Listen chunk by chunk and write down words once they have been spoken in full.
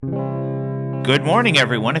Good morning,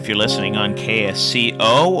 everyone, if you're listening on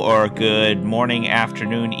KSCO, or good morning,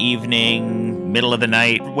 afternoon, evening, middle of the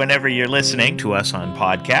night, whenever you're listening to us on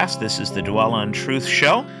podcast. This is the Dwell on Truth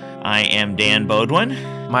show. I am Dan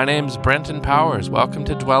Beaudoin. My name's Brenten Powers. Welcome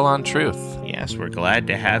to Dwell on Truth. Yes, we're glad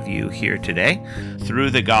to have you here today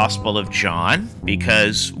through the Gospel of John,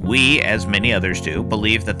 because we, as many others do,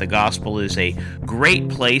 believe that the Gospel is a great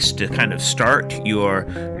place to kind of start your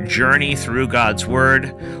journey through God's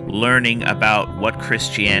Word, learning about what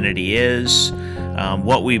Christianity is,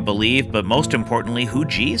 what we believe, but most importantly, who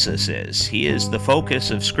Jesus is. He is the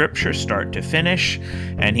focus of Scripture, start to finish,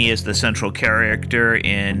 and he is the central character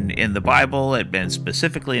in the Bible, and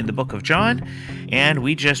specifically in the book of John. And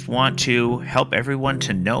we just want to help everyone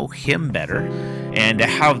to know him better and to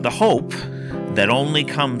have the hope that only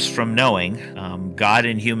comes from knowing God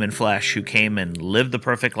in human flesh, who came and lived the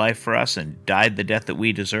perfect life for us and died the death that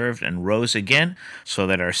we deserved and rose again so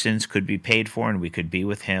that our sins could be paid for and we could be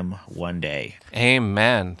with him one day.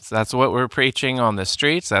 Amen. That's what we're preaching on the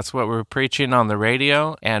streets. That's what we're preaching on the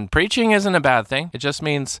radio. And preaching isn't a bad thing. It just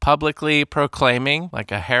means publicly proclaiming,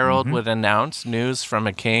 like a herald would announce news from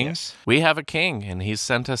a king. Yes. We have a king, and he's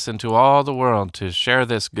sent us into all the world to share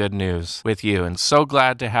this good news with you. And so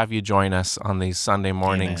glad to have you join us on these Sunday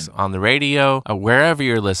mornings on the radio, wherever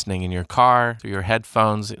you're listening, in your car, through your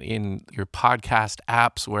headphones, in your podcast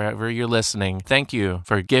apps, wherever you're listening. Thank you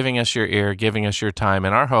for giving us your ear, giving us your time.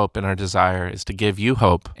 And our hope and our desire is to give you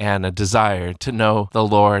hope and a desire to know the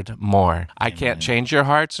Lord more. I can't change your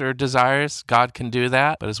hearts or desires. God can do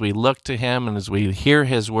that. But as we look to him and as we hear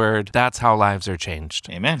his word, that's how lives are changed.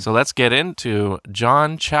 Amen. So let's get into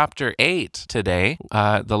John chapter 8 today.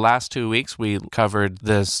 The last 2 weeks, we covered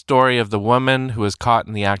the story of the woman who was caught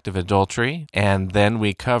in the act of adultery. And then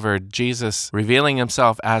we covered Jesus revealing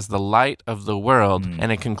himself as the light of the world.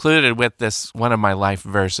 And it concluded with this, one of my life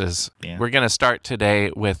verses. Yeah. We're going to start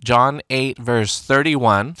today with John 8, verse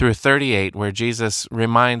 31 through 38, where Jesus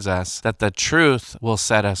reminds us that the truth will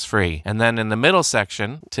set us free. And then in the middle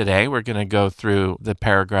section today, we're going to go through the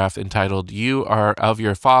paragraph entitled, "You are of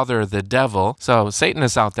your father, the devil." So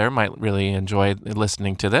Satanists out there might really enjoy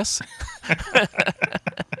listening to this.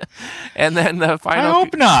 And then the final... I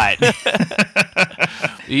hope not.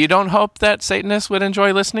 You don't hope that Satanists would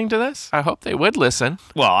enjoy listening to this? I hope they would listen.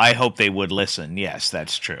 Well, I hope they would listen. Yes,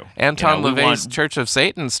 that's true. Anton LaVey's Church of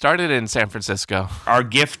Satan started in San Francisco. Our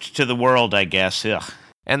gift to the world, I guess. Ugh.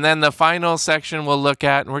 And then the final section we'll look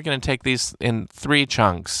at, and we're going to take these in 3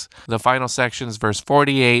 chunks. The final sections, verse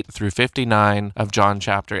 48 through 59 of John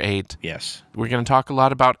chapter 8. Yes. We're going to talk a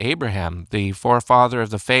lot about Abraham, the forefather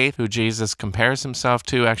of the faith, who Jesus compares himself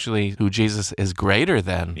to, actually, who Jesus is greater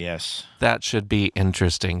than. Yes. That should be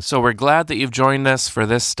interesting. So we're glad that you've joined us for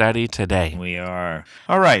this study today. We are.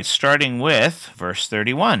 All right, starting with verse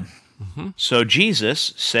 31. So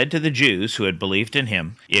Jesus said to the Jews who had believed in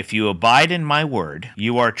him, "If you abide in my word,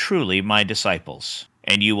 you are truly my disciples,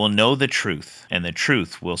 and you will know the truth, and the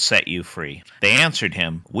truth will set you free." They answered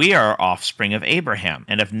him, "We are offspring of Abraham,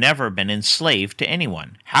 and have never been enslaved to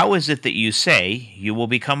anyone. How is it that you say you will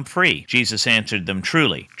become free?" Jesus answered them,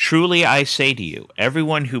 "Truly, truly I say to you,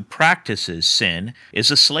 everyone who practices sin is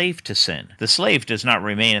a slave to sin. The slave does not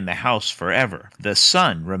remain in the house forever. The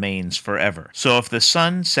Son remains forever. So if the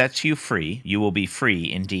Son sets you free, you will be free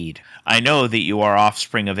indeed. I know that you are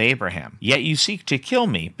offspring of Abraham, yet you seek to kill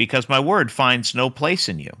me, because my word finds no place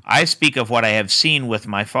in you. I speak of what I have seen with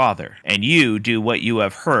my Father, and you do what you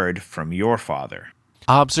have heard from your father."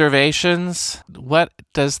 Observations? What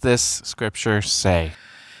does this scripture say?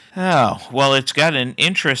 Oh, well, it's got an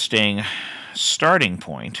interesting starting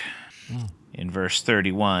point. In verse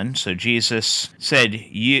 31, so Jesus said,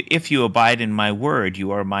 "If you abide in my word,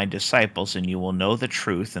 you are my disciples, and you will know the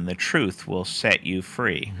truth, and the truth will set you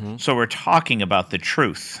free." So we're talking about the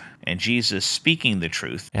truth, and Jesus speaking the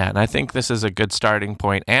truth. Yeah, and I think this is a good starting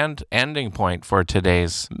point and ending point for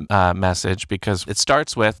today's message, because it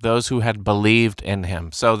starts with those who had believed in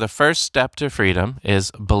him. So the first step to freedom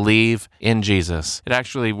is believe in Jesus. It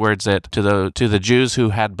actually words it to the Jews who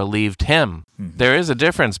had believed him. There is a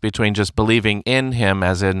difference between just believing in him,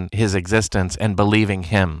 as in his existence, and believing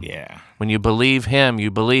him. Yeah. When you believe him,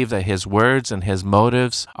 you believe that his words and his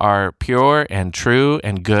motives are pure and true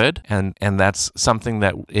and good, and that's something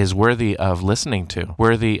that is worthy of listening to,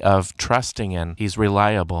 worthy of trusting in. He's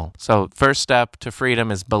reliable. So first step to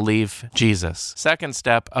freedom is believe Jesus. Second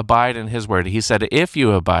step, abide in his word. He said, "If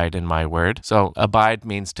you abide in my word." So abide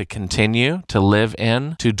means to continue, to live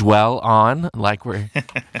in, to dwell on, like we're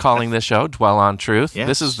calling this show, Dwell on Truth. Yes.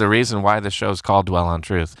 This is the reason why the show's called Dwell on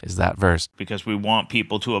Truth, is that verse. Because we want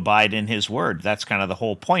people to abide in his word. That's kind of the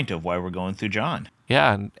whole point of why we're going through John.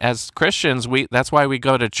 Yeah, and as Christians, that's why we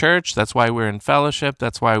go to church, that's why we're in fellowship,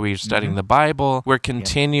 that's why we're studying the Bible. We're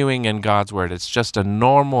continuing in God's word. It's just a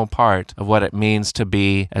normal part of what it means to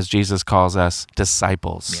be, as Jesus calls us,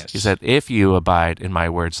 disciples. Yes. He said, if you abide in my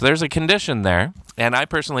word. So there's a condition there. And I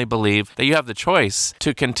personally believe that you have the choice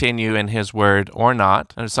to continue in his word or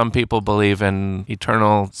not. And some people believe in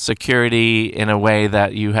eternal security in a way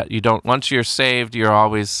that you don't, once you're saved, you're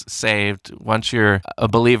always saved. Once you're a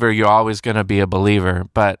believer, you're always going to be a believer.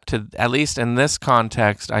 But at least in this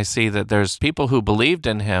context, I see that there's people who believed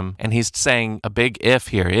in him, and he's saying a big if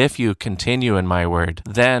here. If you continue in my word,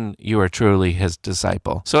 then you are truly his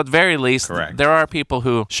disciple. So at the very least, Correct. There are people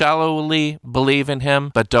who shallowly believe in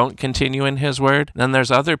him, but don't continue in his word. Then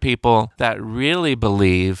there's other people that really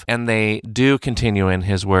believe and they do continue in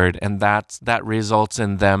his word, and that results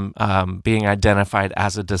in them being identified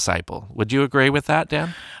as a disciple. Would you agree with that,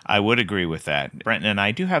 Dan? I would agree with that. Brenten and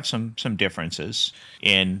I do have some differences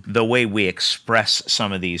in the way we express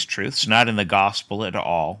some of these truths, not in the gospel at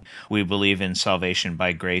all. We believe in salvation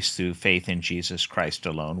by grace through faith in Jesus Christ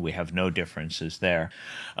alone. We have no differences there.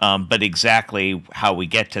 But exactly how we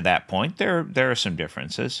get to that point, there are some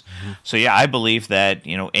differences. Mm-hmm. So yeah, I believe that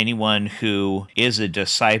anyone who is a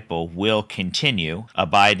disciple will continue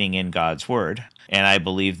abiding in God's word. And I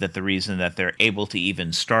believe that the reason that they're able to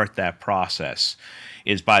even start that process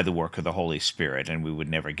is by the work of the Holy Spirit, and we would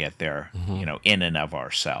never get there, in and of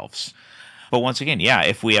ourselves. But once again, yeah,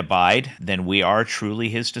 if we abide, then we are truly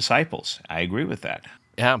his disciples. I agree with that.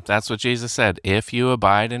 Yeah, that's what Jesus said. If you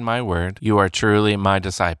abide in my word, you are truly my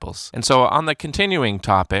disciples. And so on the continuing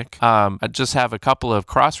topic, I just have a couple of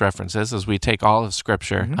cross-references as we take all of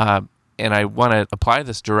Scripture. Mm-hmm. And I want to apply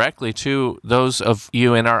this directly to those of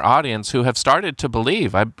you in our audience who have started to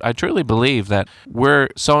believe. I truly believe that we're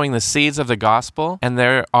sowing the seeds of the gospel, and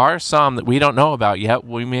there are some that we don't know about yet.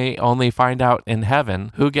 We may only find out in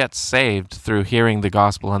heaven who gets saved through hearing the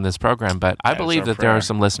gospel on this program. But I believe that there are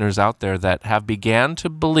some listeners out there that have began to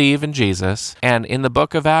believe in Jesus. And in the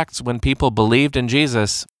book of Acts, when people believed in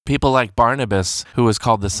Jesus, people like Barnabas, who was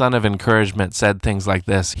called the son of encouragement, said things like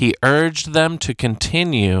this. He urged them to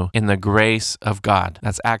continue in the grace of God.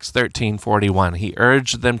 That's Acts 13:41. He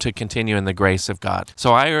urged them to continue in the grace of God.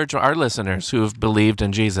 So I urge our listeners who have believed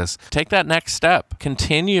in Jesus, take that next step.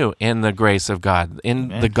 Continue in the grace of God, in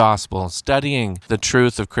the gospel, studying the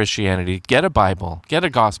truth of Christianity. Get a Bible. Get a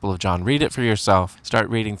Gospel of John. Read it for yourself. Start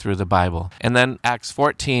reading through the Bible. And then Acts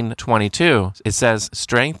 14:22, it says,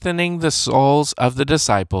 strengthening the souls of the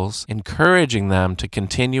disciples, encouraging them to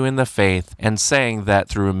continue in the faith, and saying that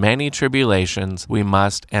through many tribulations we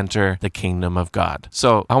must enter the kingdom of God.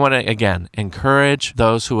 So I want to, again, encourage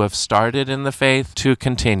those who have started in the faith to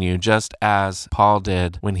continue, just as Paul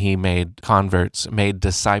did when he made converts, made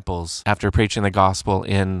disciples after preaching the gospel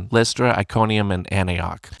in Lystra, Iconium, and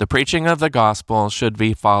Antioch. The preaching of the gospel should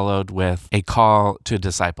be followed with a call to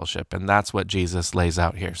discipleship, and that's what Jesus lays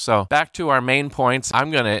out here. So back to our main points.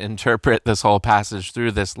 I'm going to interpret this whole passage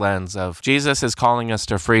through this lens of Jesus is calling us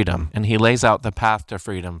to freedom, and he lays out the path to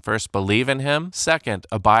freedom. First, believe in him. Second,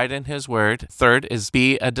 abide in his word. Third is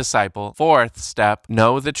be a disciple. Fourth step,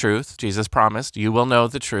 know the truth. Jesus promised you will know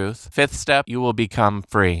the truth. Fifth step, you will become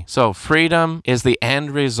free. So freedom is the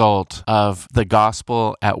end result of the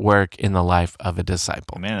gospel at work in the life of a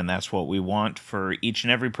disciple. Amen, and that's what we want for each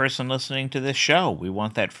and every person listening to this show. We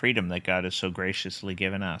want that freedom that God has so graciously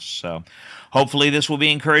given us. So hopefully this will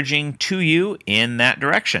be encouraging to you in that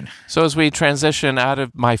direction. So as we transition out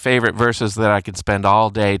of my favorite verses that I could spend all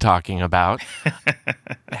day talking about,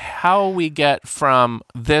 how we get from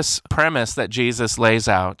this premise that Jesus lays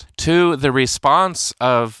out to the response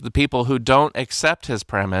of the people who don't accept his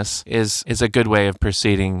premise is a good way of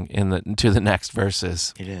proceeding to the next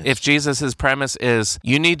verses. It is. If Jesus' premise is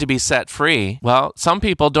you need to be set free, well, some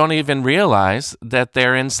people don't even realize that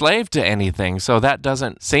they're enslaved to anything. So that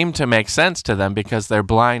doesn't seem to make sense to them because they're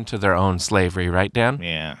blind to their own slavery, right, Dan?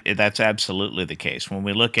 Yeah, that's absolutely the case. When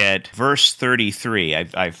we look at verse 33,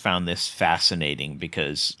 I've found this fascinating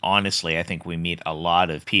because honestly, I think we meet a lot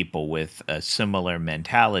of people with a similar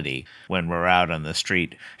mentality when we're out on the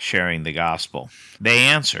street sharing the gospel. They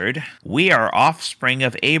answered, "We are offspring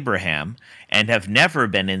of Abraham and have never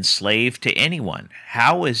been enslaved to anyone.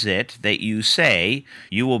 How is it that you say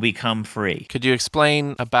you will become free?" Could you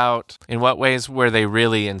explain about in what ways were they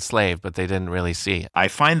really enslaved, but they didn't really see it? I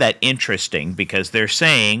find that interesting because they're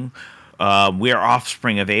saying, we are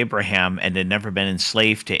offspring of Abraham and had never been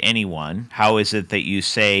enslaved to anyone. How is it that you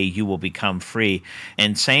say you will become free?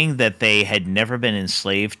 And saying that they had never been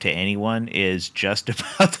enslaved to anyone is just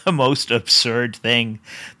about the most absurd thing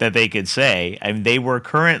that they could say. I mean, they were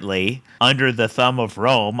currently under the thumb of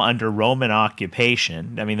Rome, under Roman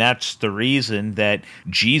occupation. I mean, that's the reason that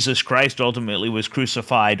Jesus Christ ultimately was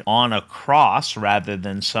crucified on a cross rather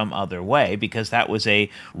than some other way, because that was a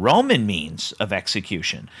Roman means of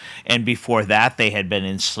execution. And before that, they had been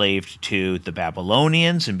enslaved to the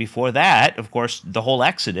Babylonians. And before that, of course, the whole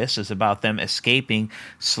Exodus is about them escaping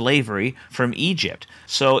slavery from Egypt.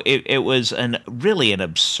 So it was really an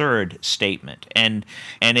absurd statement. And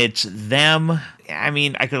it's them. I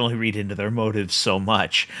mean, I could only read into their motives so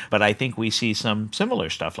much, but I think we see some similar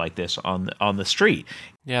stuff like this on the street.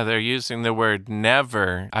 Yeah, they're using the word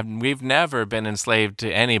never. We've never been enslaved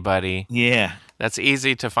to anybody. Yeah. That's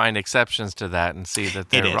easy to find exceptions to that and see that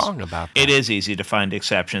they're wrong about that. It is easy to find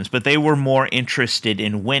exceptions, but they were more interested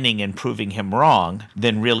in winning and proving him wrong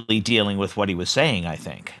than really dealing with what he was saying, I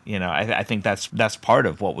think. I think that's part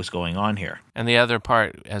of what was going on here. And the other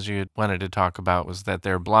part, as you wanted to talk about, was that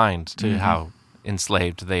they're blind to how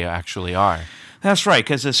enslaved they actually are. That's right,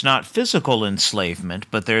 because it's not physical enslavement,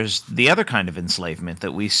 but there's the other kind of enslavement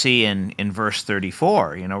that we see in verse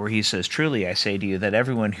 34, where he says, "Truly I say to you that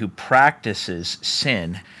everyone who practices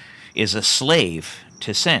sin is a slave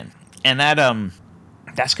to sin." And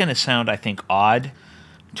that's going to sound, I think, odd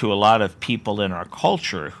to a lot of people in our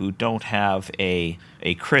culture who don't have a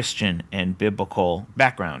Christian and biblical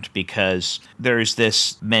background, because there's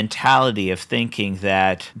this mentality of thinking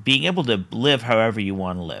that being able to live however you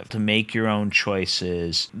want to live, to make your own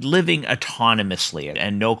choices, living autonomously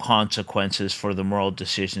and no consequences for the moral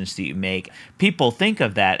decisions that you make, people think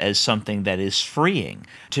of that as something that is freeing,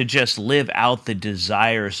 to just live out the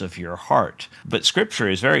desires of your heart. But Scripture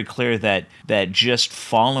is very clear that just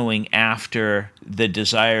following after the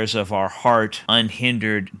desires of our heart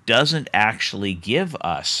unhindered doesn't actually give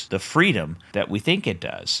us the freedom that we think it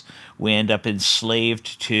does. We end up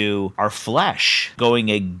enslaved to our flesh, going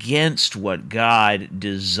against what God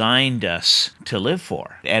designed us to live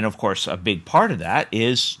for. And of course, a big part of that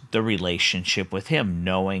is the relationship with Him,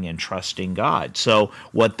 knowing and trusting God. So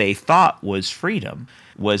what they thought was freedom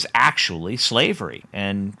was actually slavery,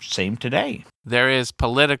 and same today. There is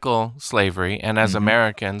political slavery, and as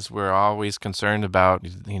Americans, we're always concerned about,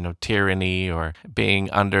 tyranny or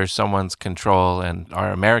being under someone's control, and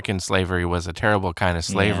our American slavery was a terrible kind of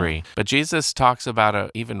slavery. Yeah. But Jesus talks about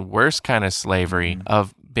an even worse kind of slavery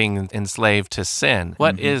of being enslaved to sin.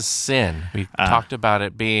 What is sin? We talked about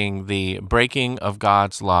it being the breaking of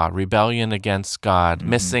God's law, rebellion against God,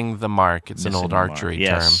 missing the mark. It's an old archery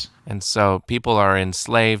term. And so people are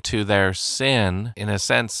enslaved to their sin. In a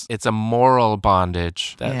sense, it's a moral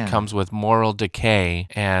bondage that comes with moral decay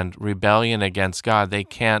and rebellion against God. They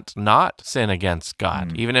can't not sin against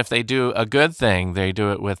God. Even if they do a good thing, they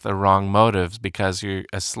do it with the wrong motives, because you're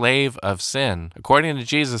a slave of sin. According to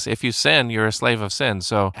Jesus, if you sin, you're a slave of sin.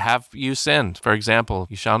 So have you sinned? For example,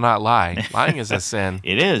 you shall not lie. Lying is a sin.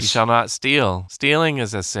 It is. You shall not steal. Stealing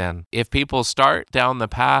is a sin. If people start down the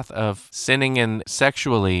path of sinning in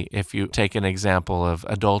sexually, if you take an example of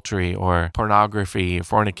adultery or pornography,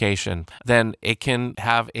 fornication, then it can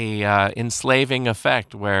have a enslaving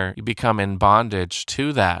effect where you become in bondage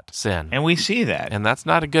to that sin. And we see that. And that's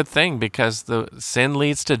not a good thing, because the sin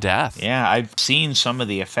leads to death. Yeah, I've seen some of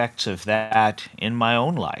the effects of that in my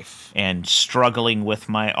own life, and struggling with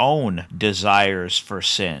my own desires for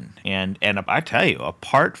sin. And I tell you,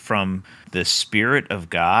 apart from the Spirit of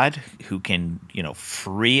God who can,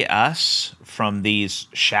 free us from these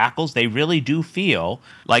shackles, they really do feel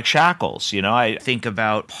like shackles. I think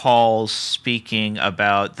about Paul speaking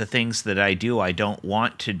about the things that I do, I don't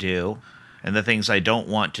want to do. And the things I don't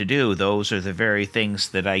want to do, those are the very things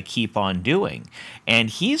that I keep on doing. And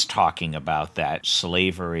he's talking about that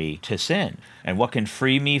slavery to sin. And what can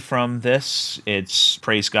free me from this? It's,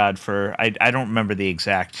 praise God for, I don't remember the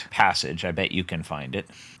exact passage. I bet you can find it.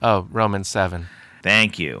 Oh, Romans 7.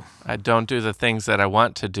 Thank you. I don't do the things that I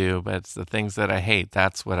want to do, but it's the things that I hate.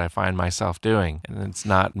 That's what I find myself doing. And it's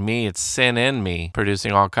not me, it's sin in me,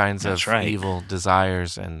 producing all kinds of evil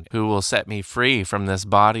desires. And who will set me free from this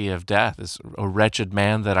body of death, this wretched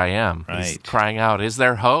man that I am? Right. He's crying out, is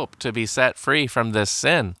there hope to be set free from this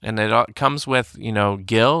sin? And it all comes with,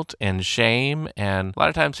 guilt and shame. And a lot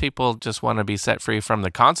of times people just want to be set free from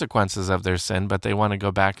the consequences of their sin, but they want to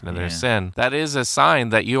go back into their sin. That is a sign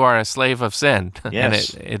that you are a slave of sin. And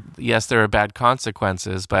Yes. yes, there are bad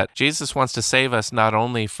consequences, but Jesus wants to save us not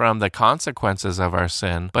only from the consequences of our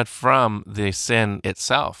sin, but from the sin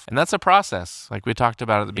itself. And that's a process, like we talked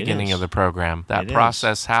about at the beginning of the program. That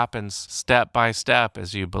process happens step by step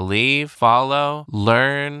as you believe, follow,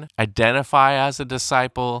 learn, identify as a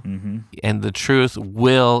disciple, and the truth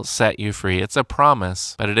will set you free. It's a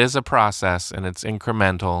promise, but it is a process, and it's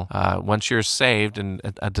incremental. Once you're saved and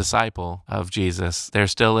a disciple of Jesus, there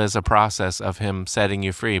still is a process of him setting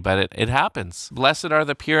you free, but it happens. Blessed are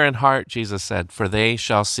the pure in heart, Jesus said, for they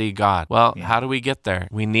shall see God. Well, how do we get there?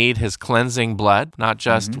 We need his cleansing blood, not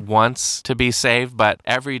just once to be saved, but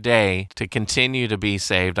every day to continue to be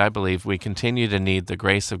saved. I believe we continue to need the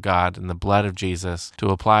grace of God and the blood of Jesus to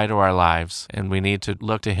apply to our lives, and we need to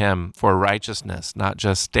look to him for righteousness, not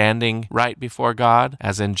just standing right before God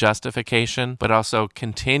as in justification, but also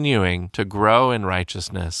continuing to grow in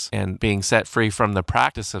righteousness and being set free from the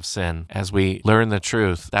practice of sin as we learn the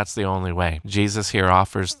truth. That's the only way. Jesus here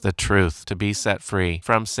offers the truth to be set free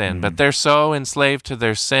from sin, but they're so enslaved to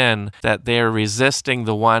their sin that they're resisting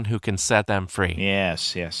the one who can set them free.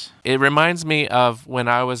 Yes. It reminds me of when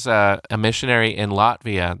I was a missionary in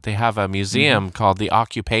Latvia. They have a museum called the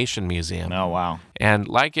Occupation Museum. Oh, wow. And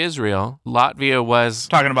like Israel, Latvia was...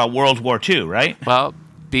 Talking about World War II, right? Well,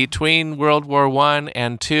 between World War I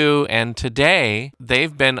and II and today,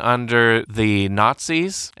 they've been under the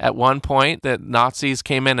Nazis. At one point, the Nazis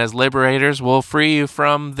came in as liberators. We'll free you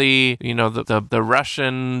from the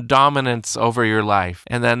Russian dominance over your life.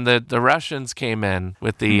 And then the Russians came in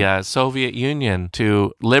with the Soviet Union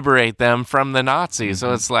to liberate them from the Nazis.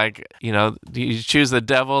 So it's like, do you choose the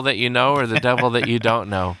devil that you know or the devil that you don't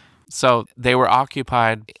know? So they were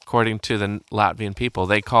occupied, according to the Latvian people.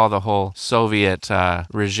 They call the whole Soviet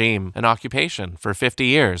regime an occupation for 50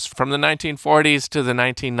 years. From the 1940s to the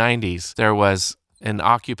 1990s, there was an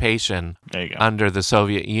occupation under the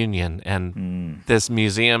Soviet Union. And this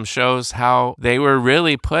museum shows how they were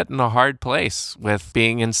really put in a hard place with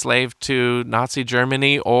being enslaved to Nazi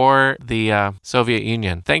Germany or the Soviet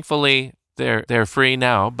Union. Thankfully, they're free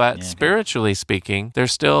now, but spiritually speaking, they're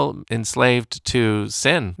still enslaved to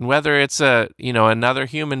sin. Whether it's another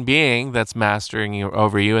human being that's mastering you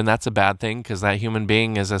over you, and that's a bad thing because that human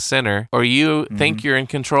being is a sinner, or you think you're in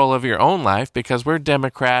control of your own life because we're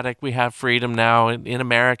democratic, we have freedom now in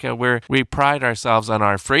America. We pride ourselves on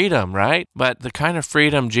our freedom, right? But the kind of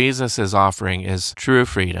freedom Jesus is offering is true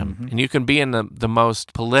freedom, and you can be in the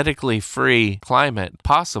most politically free climate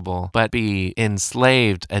possible, but be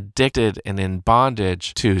enslaved, addicted, and in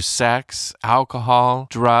bondage to sex, alcohol,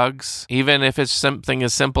 drugs, even if it's something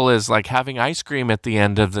as simple as like having ice cream at the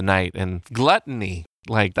end of the night, and gluttony.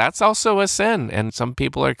 Like, that's also a sin, and some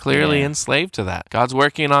people are clearly enslaved to that. God's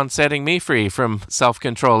working on setting me free from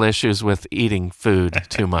self-control issues with eating food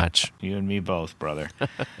too much. You and me both, brother.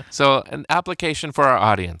 So, an application for our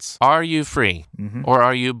audience. Are you free? Or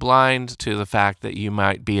are you blind to the fact that you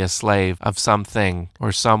might be a slave of something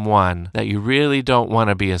or someone that you really don't want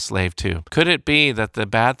to be a slave to? Could it be that the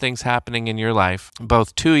bad things happening in your life,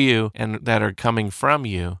 both to you and that are coming from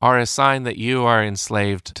you, are a sign that you are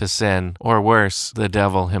enslaved to sin, or worse, the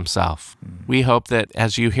devil himself? We hope that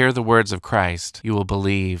as you hear the words of Christ, you will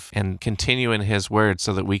believe and continue in his word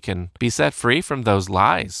so that we can be set free from those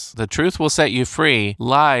lies. The truth will set you free.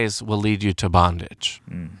 Lies will lead you to bondage.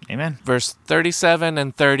 Amen. Verse 37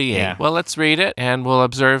 and 38. Yeah. Well, let's read it and we'll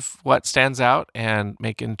observe what stands out and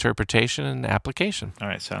make interpretation and application. All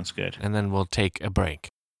right, sounds good. And then we'll take a break.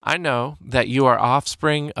 I know that you are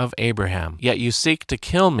offspring of Abraham, yet you seek to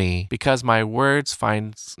kill me because my words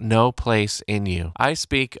find no place in you. I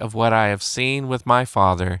speak of what I have seen with my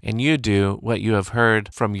father, and you do what you have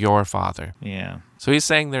heard from your father. Yeah. So he's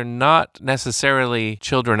saying they're not necessarily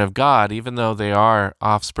children of God, even though they are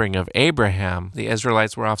offspring of Abraham. The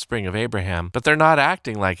Israelites were offspring of Abraham, but they're not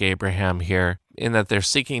acting like Abraham here, in that they're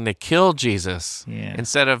seeking to kill Jesus.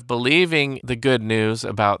 Instead of believing the good news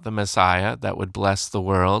about the Messiah that would bless the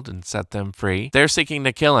world and set them free, they're seeking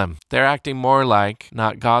to kill him. They're acting more like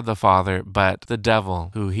not God the Father, but the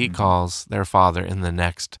devil, who he calls their father in the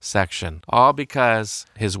next section. All because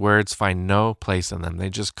his words find no place in them. They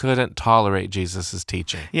just couldn't tolerate Jesus'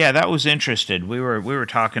 teaching. Yeah, that was interesting. We were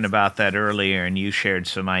talking about that earlier, and you shared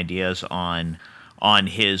some ideas on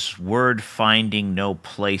his word finding no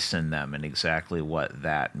place in them and exactly what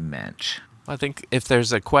that meant. I think if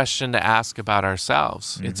there's a question to ask about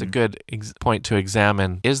ourselves, it's a good point to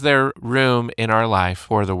examine. Is there room in our life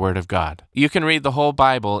for the Word of God? You can read the whole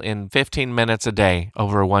Bible in 15 minutes a day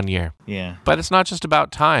over 1 year. Yeah. But it's not just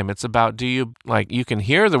about time. It's about you can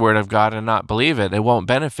hear the Word of God and not believe it. It won't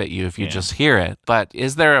benefit you if you just hear it. But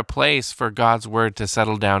is there a place for God's Word to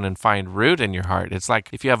settle down and find root in your heart? It's like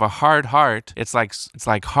if you have a hard heart, it's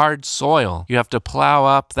like hard soil. You have to plow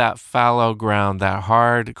up that fallow ground, that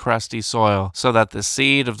hard, crusty soil, so that the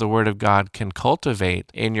seed of the Word of God can cultivate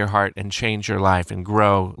in your heart and change your life and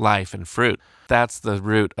grow life and fruit. That's the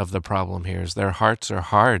root of the problem here, is their hearts are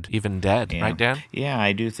hard, even dead. Right, Dan? Yeah,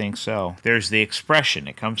 I do think so. There's the expression.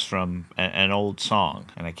 It comes from an old song,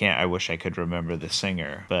 and I wish I could remember the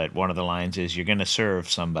singer, but one of the lines is, "You're going to serve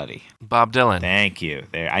somebody." Bob Dylan. Thank you.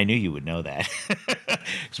 I knew you would know that,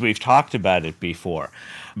 because we've talked about it before.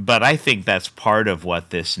 But I think that's part of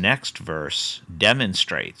what this next verse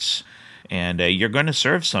demonstrates. And you're going to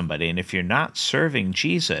serve somebody, and if you're not serving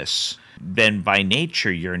Jesus, then by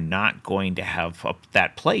nature you're not going to have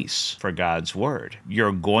that place for God's Word.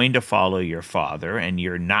 You're going to follow your Father, and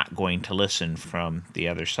you're not going to listen from the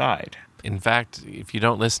other side. In fact, if you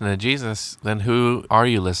don't listen to Jesus, then who are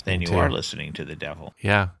you listening to? Then you are listening to the devil.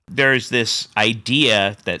 Yeah. There's this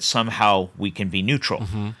idea that somehow we can be neutral.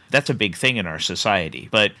 That's a big thing in our society.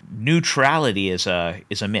 But neutrality is a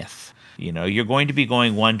myth. You know, you're going to be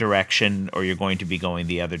going one direction or you're going to be going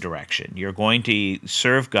the other direction. You're going to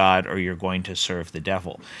serve God or you're going to serve the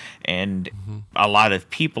devil. And a lot of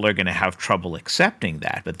people are going to have trouble accepting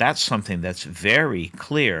that, but that's something that's very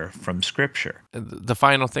clear from Scripture. The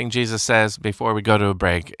final thing Jesus says before we go to a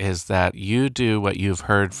break is that you do what you've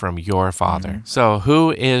heard from your Father. So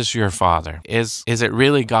who is your Father? Is it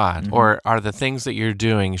really God? Or are the things that you're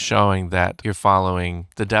doing showing that you're following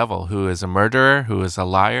the devil, who is a murderer, who is a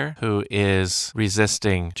liar, who is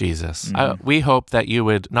resisting Jesus? We hope that you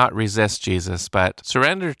would not resist Jesus, but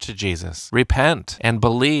surrender to Jesus, repent, and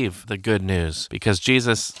believe the good news, because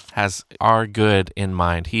Jesus has our good in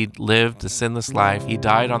mind. He lived a sinless life. He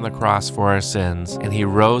died on the cross for our sins, and he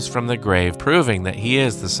rose from the grave, proving that he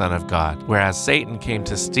is the Son of God, whereas Satan came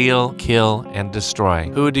to steal, kill, and destroy.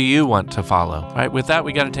 Who do you want to follow? All right, with that,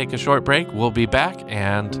 we got to take a short break. We'll be back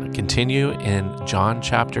and continue in John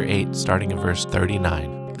chapter 8, starting in verse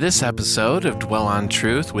 39. This episode of Dwell on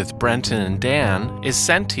Truth with Brenten and Dan is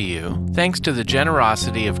sent to you thanks to the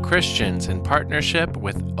generosity of Christians in partnership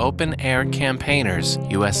with Open Air Campaigners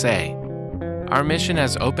USA. Our mission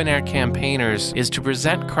as Open Air Campaigners is to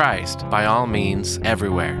present Christ by all means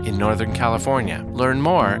everywhere in Northern California. Learn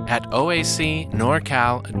more at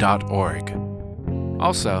oacnorcal.org.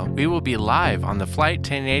 Also, we will be live on the Flight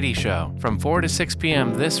 1080 show from 4 to 6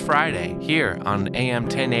 p.m. this Friday here on AM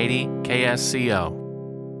 1080 KSCO.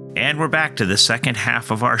 And we're back to the second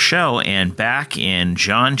half of our show, and back in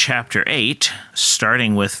John chapter 8,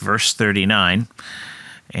 starting with verse 39.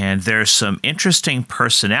 And there's some interesting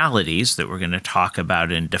personalities that we're going to talk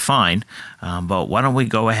about and define. But why don't we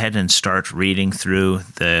go ahead and start reading through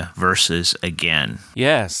the verses again?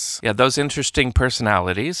 Yes. Yeah, those interesting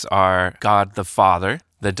personalities are God the Father,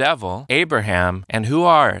 the devil, Abraham, and who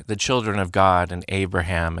are the children of God and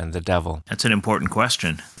Abraham and the devil? That's an important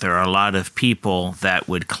question. There are a lot of people that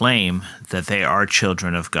would claim that they are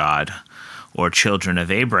children of God or children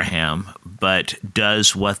of Abraham, but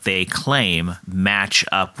does what they claim match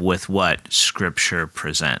up with what Scripture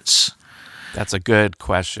presents? That's a good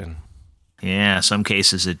question. Yeah, some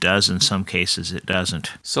cases it does, and some cases it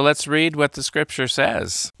doesn't. So let's read what the Scripture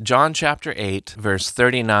says. John chapter 8, verse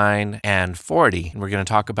 39 and 40. We're going to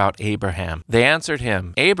talk about Abraham. They answered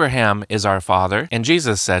him, "Abraham is our father." And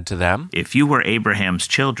Jesus said to them, "If you were Abraham's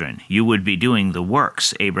children, you would be doing the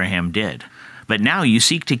works Abraham did. But now you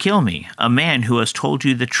seek to kill me, a man who has told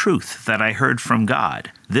you the truth that I heard from God.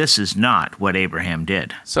 This is not what Abraham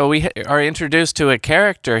did." So we are introduced to a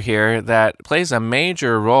character here that plays a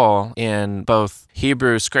major role in both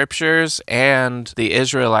Hebrew scriptures and the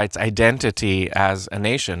Israelites' identity as a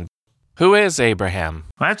nation. Who is Abraham?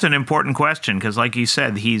 Well, that's an important question because, like you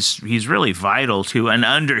said, he's really vital to an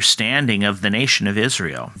understanding of the nation of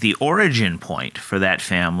Israel. The origin point for that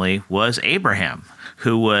family was Abraham,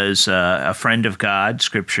 who was a friend of God,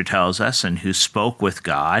 Scripture tells us, and who spoke with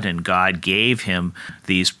God, and God gave him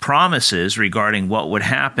these promises regarding what would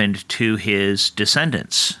happen to his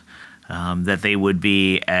descendants, that they would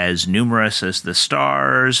be as numerous as the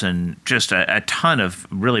stars, and just a ton of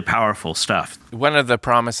really powerful stuff. One of the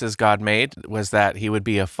promises God made was that he would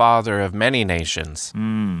be a father of many nations.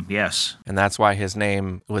 Yes. And that's why his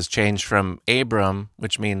name was changed from Abram,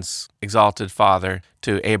 which means exalted father,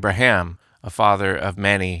 to Abraham, a father of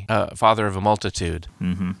many, father of a multitude.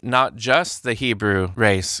 Mm-hmm. Not just the Hebrew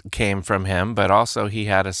race came from him, but also he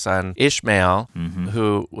had a son, Ishmael,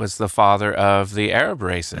 who was the father of the Arab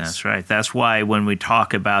races. That's right. That's why when we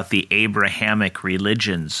talk about the Abrahamic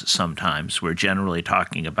religions, sometimes we're generally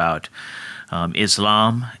talking about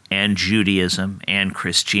Islam and Judaism and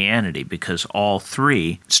Christianity, because all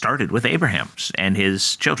three started with Abraham and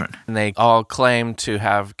his children. And they all claim to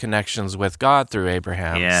have connections with God through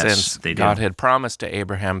Abraham, Yes, since they do. God had promised to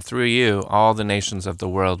Abraham, through you, all the nations of the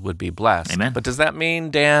world would be blessed. Amen. But does that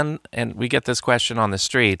mean, Dan, and we get this question on the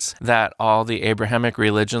streets, that all the Abrahamic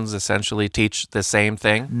religions essentially teach the same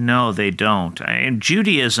thing? No, they don't. In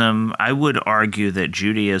Judaism, I would argue that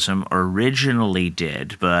Judaism originally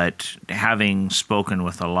did, but having spoken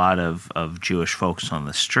with a lot of Jewish folks on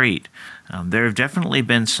the street, there have definitely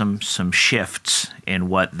been some shifts in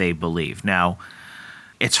what they believe. Now,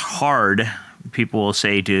 it's hard. People will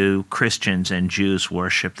say, do Christians and Jews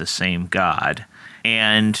worship the same God?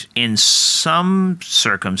 And in some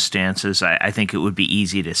circumstances, I think it would be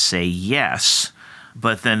easy to say yes,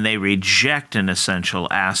 but then they reject an essential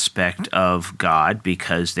aspect of God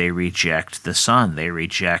because they reject the Son. They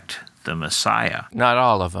reject the Messiah. Not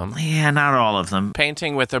all of them. Yeah, not all of them.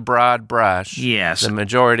 Painting with a broad brush, Yes. the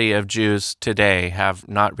majority of Jews today have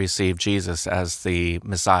not received Jesus as the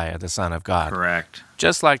Messiah, the Son of God. Correct.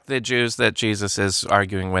 Just like the Jews that Jesus is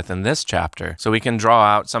arguing with in this chapter. So we can draw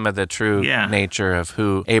out some of the true nature of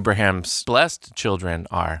who Abraham's blessed children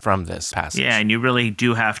are from this passage. Yeah, and you really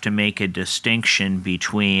do have to make a distinction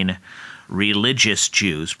between religious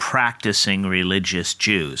Jews, practicing religious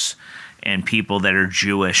Jews, and people that are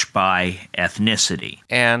Jewish by ethnicity.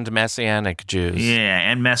 And Messianic Jews. Yeah,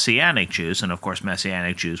 and Messianic Jews. And of course,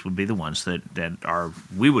 Messianic Jews would be the ones that are,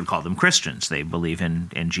 we would call them Christians. They believe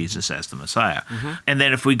in Jesus as the Messiah. Mm-hmm. And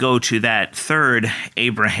then if we go to that third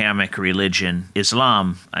Abrahamic religion,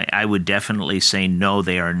 Islam, I would definitely say no,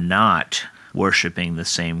 they are not worshiping the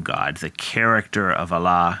same God. The character of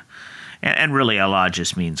Allah, and really Allah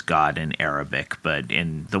just means God in Arabic, but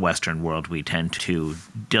in the Western world we tend to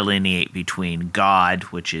delineate between God,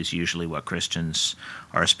 which is usually what Christians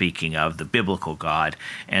are speaking of, the biblical God,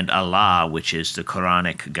 and Allah, which is the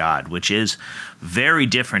Quranic God, which is very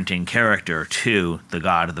different in character to the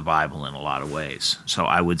God of the Bible in a lot of ways. So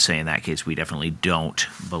I would say in that case we definitely don't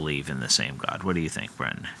believe in the same God. What do you think,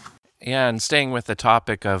 Brenten? Yeah, and staying with the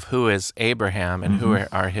topic of who is Abraham and who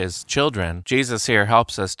are his children, Jesus here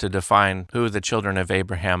helps us to define who the children of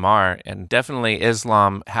Abraham are. And definitely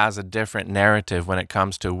Islam has a different narrative when it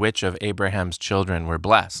comes to which of Abraham's children were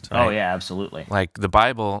blessed. Right? Oh, yeah, absolutely. Like the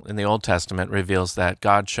Bible in the Old Testament reveals that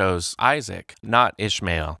God chose Isaac, not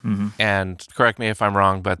Ishmael. Mm-hmm. And correct me if I'm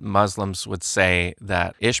wrong, but Muslims would say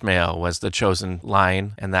that Ishmael was the chosen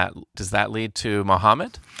line. And does that lead to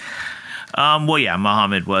Muhammad? Well, yeah,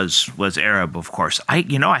 Muhammad was Arab, of course. I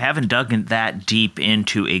haven't dug in that deep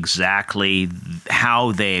into exactly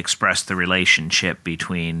how they expressed the relationship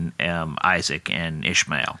between Isaac and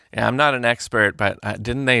Ishmael. Yeah, I'm not an expert, but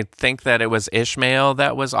didn't they think that it was Ishmael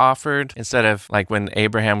that was offered instead of like when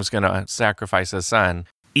Abraham was going to sacrifice his son?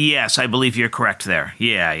 Yes, I believe you're correct there.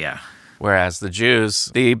 Yeah. Whereas the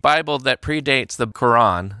Jews, the Bible that predates the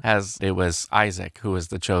Quran, it was Isaac who was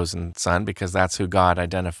the chosen son because that's who God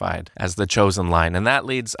identified as the chosen line. And that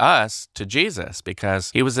leads us to Jesus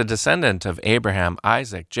because he was a descendant of Abraham,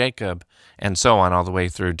 Isaac, Jacob, and so on all the way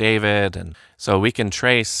through David. And so we can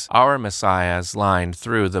trace our Messiah's line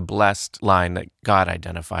through the blessed line that God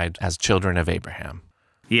identified as children of Abraham.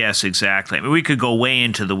 Yes, exactly. I mean, we could go way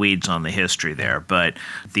into the weeds on the history there, but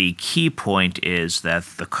the key point is that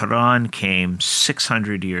the Quran came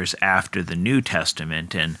 600 years after the New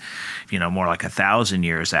Testament and, more like 1,000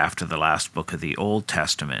 years after the last book of the Old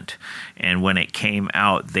Testament. And when it came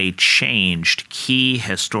out, they changed key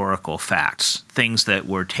historical facts, things that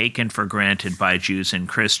were taken for granted by Jews and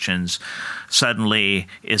Christians. Suddenly,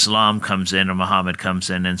 Islam comes in, or Muhammad comes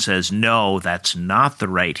in and says, no, that's not the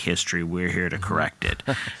right history. We're here to correct it.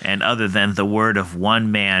 And other than the word of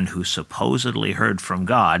one man who supposedly heard from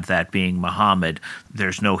God, that being Muhammad,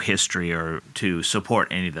 there's no history or to support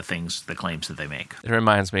any of the claims that they make. It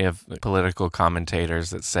reminds me of political commentators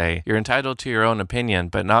that say, you're entitled to your own opinion,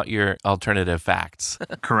 but not your alternative facts.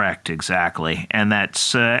 Correct, exactly. And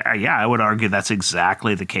that's, I would argue that's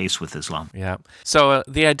exactly the case with Islam. Yeah. So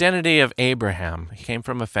the identity of Abraham, he came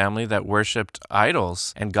from a family that worshipped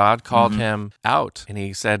idols, and God called him out, and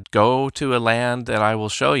he said, go to a land that I will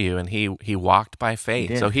show you, and he walked by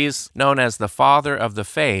faith. So he's known as the father of the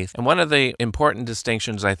faith, and one of the important distinctions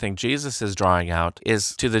distinctions I think Jesus is drawing out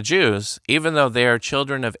is to the Jews, even though they are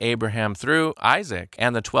children of Abraham through Isaac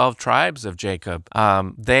and the 12 tribes of Jacob,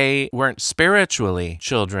 they weren't spiritually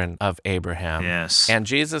children of Abraham. Yes. And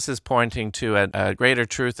Jesus is pointing to a greater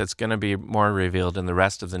truth that's going to be more revealed in the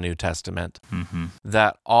rest of the New Testament,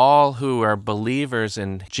 that all who are believers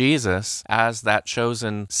in Jesus as that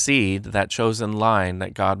chosen seed, that chosen line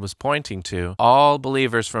that God was pointing to, all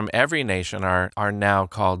believers from every nation are now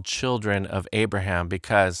called children of Abraham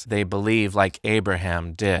because they believe like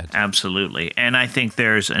Abraham did. Absolutely. And I think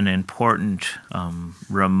there's an important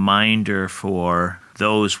reminder for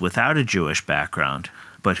those without a Jewish background,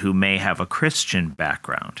 but who may have a Christian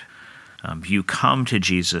background. You come to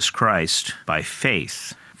Jesus Christ by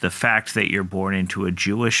faith. The fact that you're born into a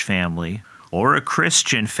Jewish family or a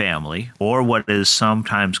Christian family, or what is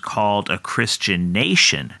sometimes called a Christian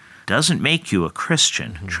nation, doesn't make you a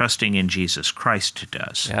Christian. Trusting in Jesus Christ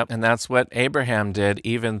does. Yep, and that's what Abraham did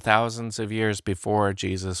even thousands of years before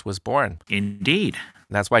Jesus was born. Indeed.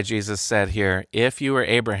 That's why Jesus said here, if you were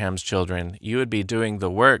Abraham's children, you would be doing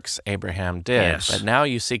the works Abraham did. Yes. But now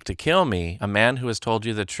you seek to kill me, a man who has told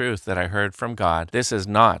you the truth that I heard from God. This is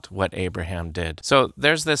not what Abraham did. So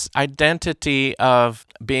there's this identity of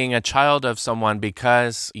being a child of someone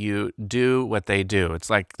because you do what they do. It's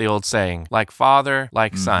like the old saying, like father,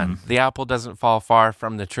 like son. The apple doesn't fall far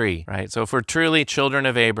from the tree, right? So if we're truly children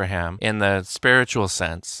of Abraham in the spiritual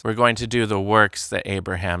sense, we're going to do the works that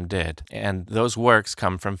Abraham did. And those works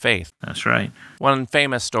come from faith. That's right. One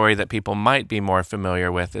famous story that people might be more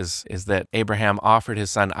familiar with is that Abraham offered his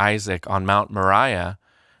son Isaac on Mount Moriah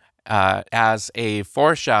as a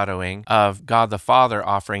foreshadowing of God the Father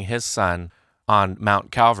offering his son on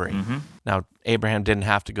Mount Calvary. Now, Abraham didn't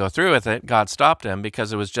have to go through with it. God stopped him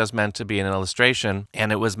because it was just meant to be an illustration,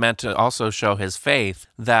 and it was meant to also show his faith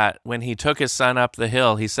that when he took his son up the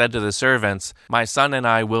hill, he said to the servants, my son and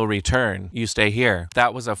I will return. You stay here.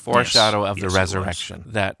 That was a foreshadow of the resurrection,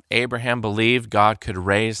 that Abraham believed God could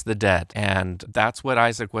raise the dead, and that's what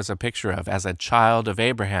Isaac was a picture of. As a child of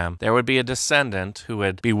Abraham, there would be a descendant who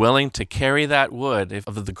would be willing to carry that wood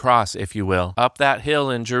of the cross, if you will, up that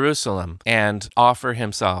hill in Jerusalem and offer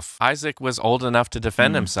himself. Isaac was old enough to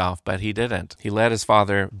defend himself, but he didn't. He let his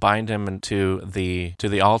father bind him to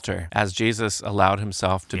the altar as Jesus allowed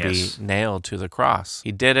himself to be nailed to the cross.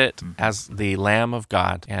 He did it as the Lamb of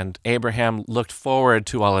God, and Abraham looked forward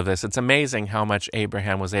to all of this. It's amazing how much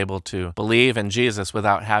Abraham was able to believe in Jesus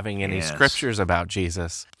without having any scriptures about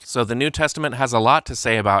Jesus. So the New Testament has a lot to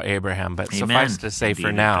say about Abraham, but suffice to say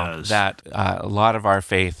for now that a lot of our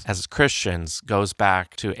faith as Christians goes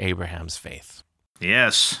back to Abraham's faith.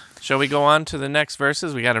 Yes. Shall we go on to the next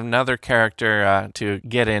verses? We got another character to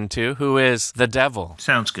get into, who is the devil.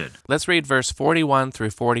 Sounds good. Let's read verse 41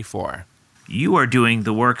 through 44. You are doing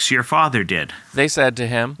the works your father did. They said to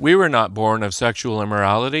him, we were not born of sexual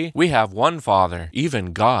immorality. We have one Father,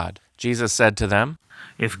 even God. Jesus said to them,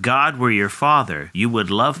 if God were your father, you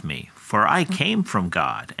would love me, for I came from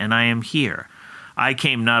God, and I am here. I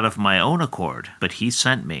came not of my own accord, but he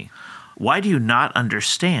sent me. Why do you not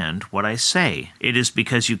understand what I say? It is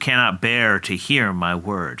because you cannot bear to hear my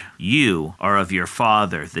word. You are of your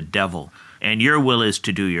father, the devil, and your will is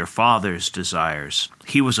to do your father's desires.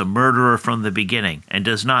 He was a murderer from the beginning and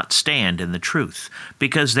does not stand in the truth,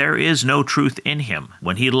 because there is no truth in him.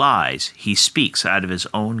 When he lies, he speaks out of his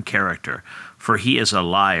own character, for he is a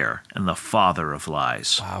liar and the father of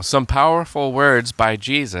lies. Wow, some powerful words by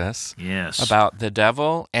Jesus about the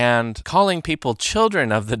devil and calling people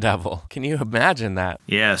children of the devil. Can you imagine that?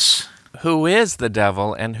 Yes. Who is the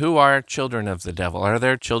devil and who are children of the devil? Are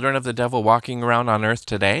there children of the devil walking around on earth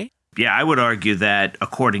today? Yeah, I would argue that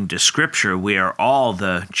according to Scripture, we are all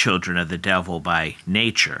the children of the devil by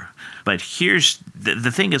nature. But here's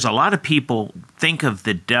the thing is, a lot of people think of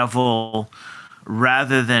the devil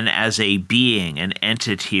rather than as a being, an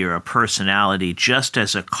entity, or a personality, just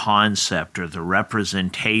as a concept or the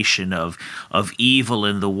representation of evil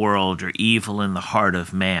in the world or evil in the heart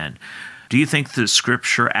of man. Do you think the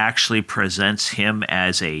Scripture actually presents him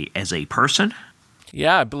as a person?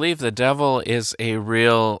 Yeah, I believe the devil is a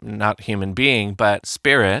real, not human being, but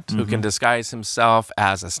spirit who can disguise himself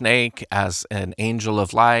as a snake, as an angel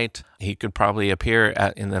of light. He could probably appear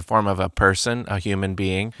in the form of a person, a human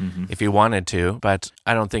being, if he wanted to, but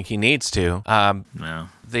I don't think he needs to. No.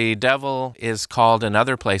 The devil is called in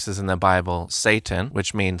other places in the Bible Satan,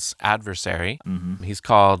 which means adversary. He's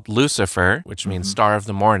called Lucifer, which means star of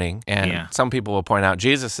the morning. And some people will point out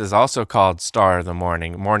Jesus is also called star of the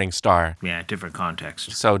morning, morning star. Yeah, different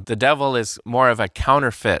context. So the devil is more of a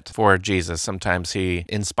counterfeit for Jesus. Sometimes he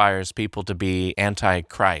inspires people to be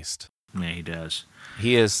anti-Christ. Yeah, he does.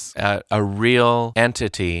 He is a real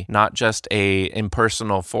entity, not just a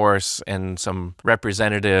impersonal force and some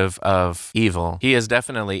representative of evil. He is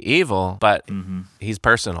definitely evil, but he's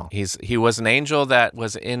personal. He was an angel that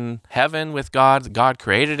was in heaven with God. God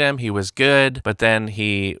created him. He was good, but then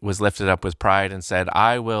he was lifted up with pride and said,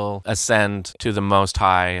 I will ascend to the Most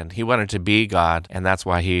High. And he wanted to be God, and that's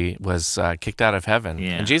why he was kicked out of heaven.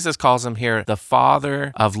 Yeah. And Jesus calls him here the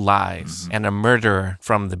father of lies and a murderer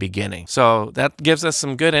from the beginning. So that gives us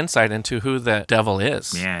some good insight into who the devil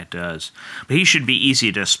is. Yeah, it does. But he should be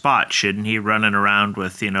easy to spot, shouldn't he? Running around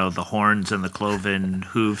with, the horns and the cloven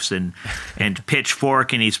hoofs and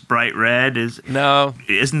pitchfork, and he's bright red. No.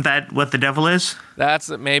 Isn't that what the devil is? That's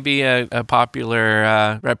maybe a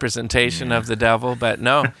popular representation of the devil, but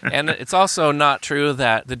no. And it's also not true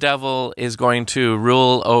that the devil is going to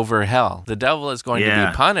rule over hell. The devil is going to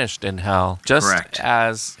be punished in hell, just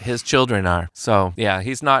as his children are. So, yeah,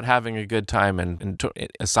 he's not having a good time and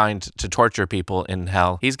assigned to torture people in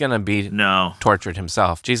hell. He's going to be tortured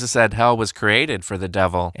himself. Jesus said hell was created for the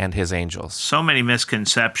devil and his angels. So many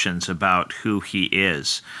misconceptions about who he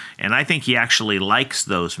is. And I think he actually likes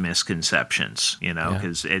those misconceptions,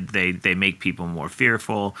 because they make people more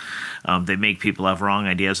fearful. They make people have wrong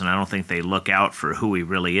ideas, and I don't think they look out for who he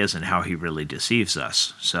really is and how he really deceives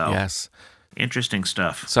us. So, yes. Interesting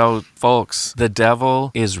stuff. So, folks, the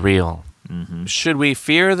devil is real. Should we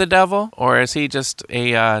fear the devil, or is he just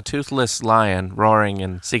a toothless lion roaring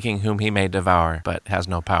and seeking whom he may devour, but has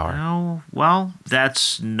no power? No, well,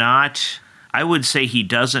 that's not... I would say he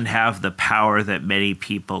doesn't have the power that many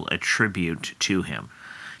people attribute to him.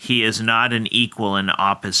 He is not an equal and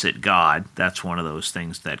opposite God. That's one of those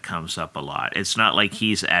things that comes up a lot. It's not like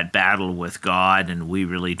he's at battle with God and we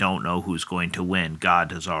really don't know who's going to win.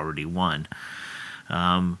 God has already won.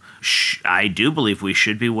 I do believe we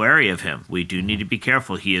should be wary of him. We do need to be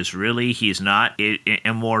careful. He's not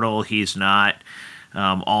immortal. He's not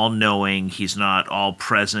all-knowing. He's not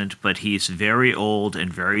all-present, but he's very old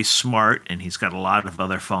and very smart, and he's got a lot of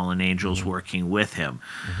other fallen angels working with him.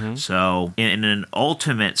 So in an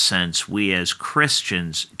ultimate sense, we as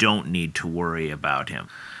Christians don't need to worry about him.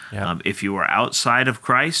 Yep. If you are outside of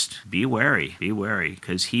Christ, be wary,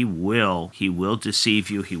 because he will deceive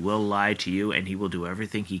you, he will lie to you, and he will do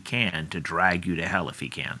everything he can to drag you to hell if he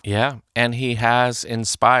can. Yeah, and he has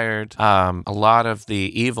inspired a lot of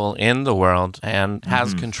the evil in the world and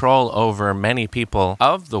has control over many people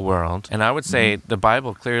of the world. And I would say the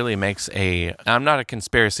Bible clearly makes I'm not a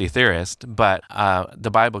conspiracy theorist, but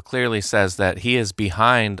the Bible clearly says that he is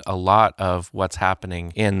behind a lot of what's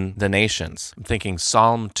happening in the nations. I'm thinking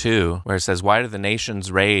Psalm 2, where it says, why do the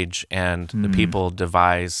nations rage and the people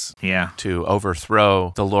devise to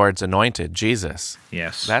overthrow the Lord's anointed, Jesus?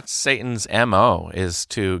 Yes. That's Satan's MO, is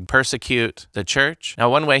to persecute the church. Now,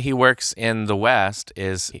 one way he works in the West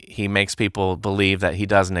is he makes people believe that he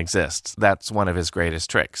doesn't exist. That's one of his greatest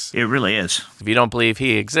tricks. It really is. If you don't believe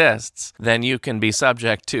he exists, then you can be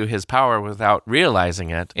subject to his power without realizing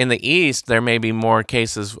it. In the East, there may be more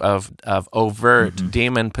cases of overt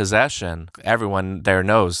demon possession. Everyone there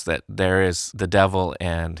knows that there is the devil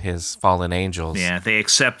and his fallen angels. Yeah, they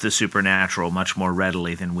accept the supernatural much more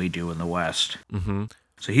readily than we do in the West.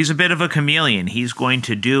 So he's a bit of a chameleon. He's going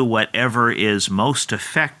to do whatever is most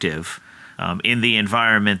effective in the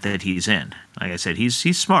environment that he's in. Like I said, he's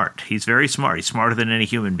smart. He's very smart. He's smarter than any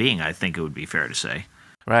human being, I think it would be fair to say.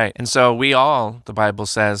 Right. And so we all, the Bible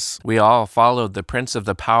says, we all followed the prince of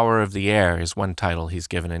the power of the air is one title he's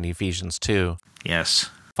given in Ephesians 2. Yes.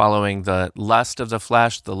 Following the lust of the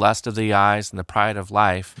flesh, the lust of the eyes, and the pride of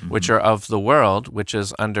life, which are of the world, which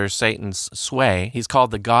is under Satan's sway. He's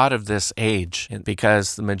called the god of this age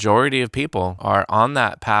because the majority of people are on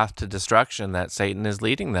that path to destruction that Satan is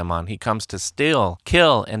leading them on. He comes to steal,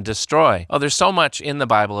 kill, and destroy. Oh, there's so much in the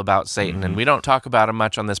Bible about Satan, and we don't talk about him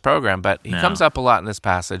much on this program, but he comes up a lot in this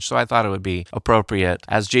passage, so I thought it would be appropriate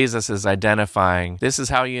as Jesus is identifying, this is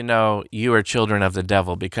how you know you are children of the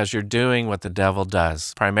devil, because you're doing what the devil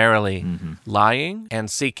does. Primarily lying and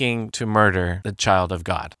seeking to murder the child of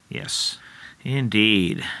God. Yes,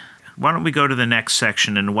 indeed. Why don't we go to the next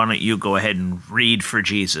section, and why don't you go ahead and read for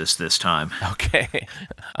Jesus this time? Okay.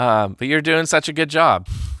 But you're doing such a good job.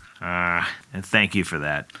 And thank you for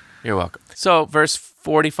that. You're welcome. So, verse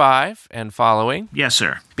 45 and following. Yes,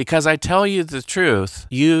 sir. Because I tell you the truth,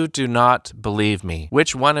 you do not believe me.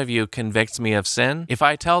 Which one of you convicts me of sin? If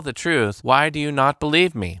I tell the truth, why do you not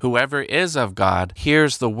believe me? Whoever is of God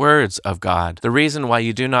hears the words of God. The reason why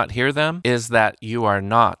you do not hear them is that you are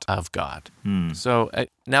not of God. So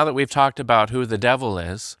now that we've talked about who the devil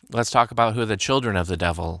is, let's talk about who the children of the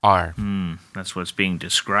devil are. That's what's being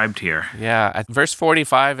described here. Yeah, verse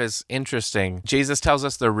 45 is interesting. Jesus tells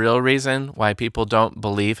us the real reason why people don't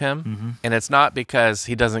believe him, and it's not because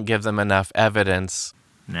he doesn't give them enough evidence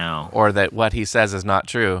No. or that what he says is not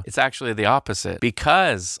true. It's actually the opposite.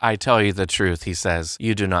 Because I tell you the truth, he says,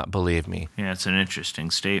 you do not believe me. Yeah, it's an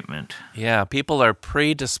interesting statement. Yeah, people are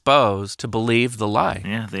predisposed to believe the lie.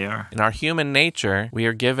 Yeah, they are. In our human nature, we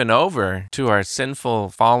are given over to our sinful,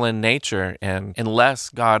 fallen nature, and unless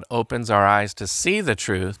God opens our eyes to see the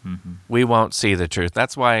truth, we won't see the truth.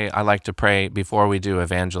 That's why I like to pray before we do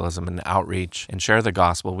evangelism and outreach and share the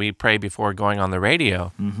gospel. We pray before going on the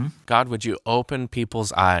radio. God, would you open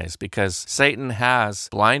people's eyes? Because Satan has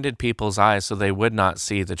blinded people's eyes so they would not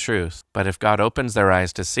see the truth. But if God opens their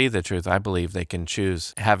eyes to see the truth, I believe they can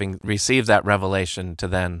choose, having received that revelation, to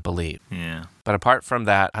then believe. Yeah. But apart from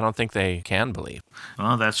that, I don't think they can believe.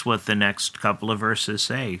 Well, that's what the next couple of verses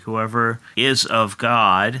say. Whoever is of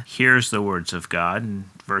God hears the words of God. In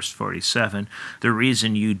verse 47, the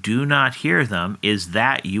reason you do not hear them is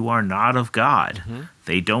that you are not of God.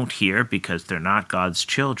 They don't hear because they're not God's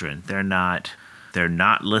children. They're not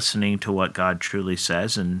listening to what God truly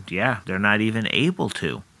says, and they're not even able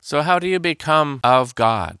to. So how do you become of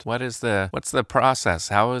God? What's the process?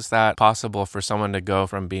 How is that possible for someone to go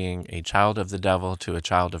from being a child of the devil to a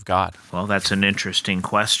child of God? Well, that's an interesting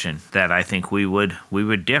question that I think we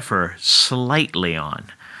would differ slightly on.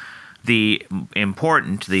 The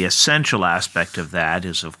essential aspect of that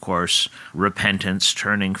is, of course, repentance,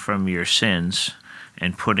 turning from your sins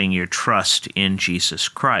and putting your trust in Jesus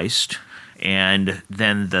Christ. And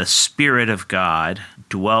then the Spirit of God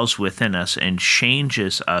dwells within us and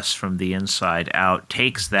changes us from the inside out,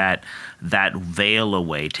 takes that veil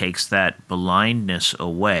away, takes that blindness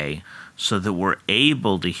away, so that we're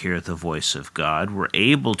able to hear the voice of God, we're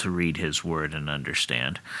able to read His Word and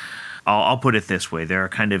understand. I'll put it this way. There are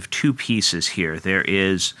kind of two pieces here. There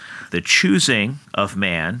is the choosing of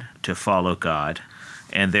man to follow God,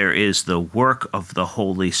 and there is the work of the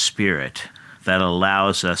Holy Spirit that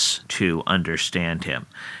allows us to understand Him.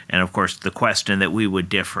 And of course, the question that we would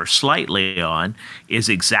differ slightly on is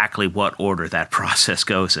exactly what order that process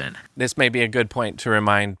goes in. This may be a good point to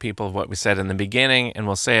remind people of what we said in the beginning, and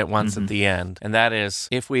we'll say it once at the end. And that is,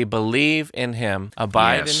 if we believe in Him,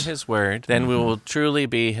 abide in His Word, then we will truly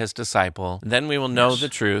be His disciple. Then we will know the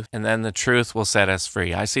truth, and then the truth will set us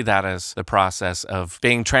free. I see that as the process of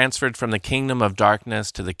being transferred from the kingdom of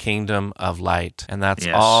darkness to the kingdom of light. And that's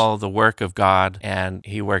all the work of God, and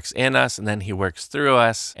He works in us, and then He works through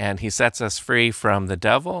us, and He sets us free from the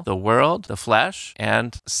devil, the world, the flesh,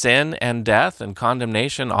 and sin and death and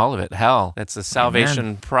condemnation, all of it. Hell. It's a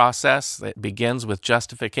salvation process that begins with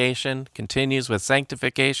justification, continues with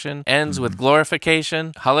sanctification, ends with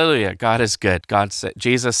glorification. Hallelujah. God is good.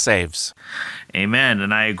 Jesus saves. Amen.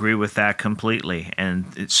 And I agree with that completely.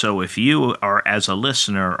 And so if you are, as a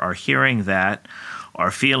listener, are hearing that,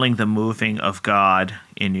 are feeling the moving of God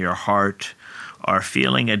in your heart, are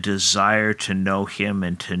feeling a desire to know Him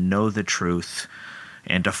and to know the truth,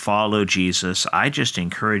 and to follow Jesus, I just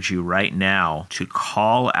encourage you right now to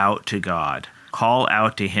call out to God. Call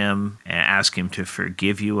out to Him and ask Him to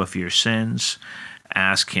forgive you of your sins.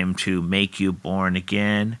 Ask Him to make you born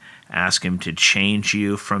again. Ask Him to change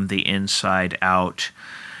you from the inside out.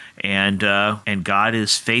 And God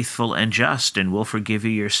is faithful and just and will forgive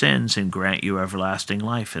you your sins and grant you everlasting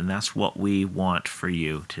life. And that's what we want for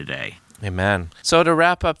you today. Amen. So to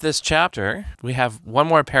wrap up this chapter, we have one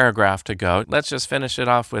more paragraph to go. Let's just finish it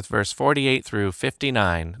off with verse 48 through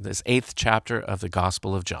 59, this 8th chapter of the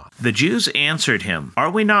Gospel of John. The Jews answered him,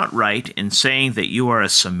 "Are we not right in saying that you are a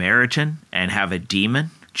Samaritan and have a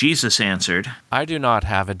demon?" Jesus answered, I do not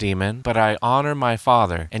have a demon, but I honor my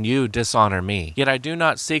Father, and you dishonor me. Yet I do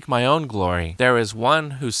not seek my own glory. There is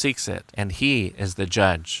one who seeks it, and He is the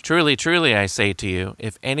judge. Truly, truly, I say to you,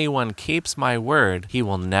 if anyone keeps my word, he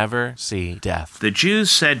will never see death. The Jews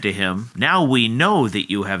said to him, "Now we know that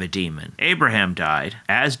you have a demon. Abraham died,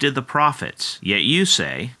 as did the prophets. Yet you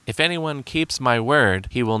say, If anyone keeps my word,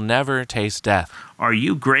 he will never taste death. Are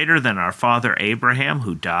you greater than our father Abraham,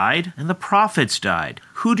 who died? And the prophets died.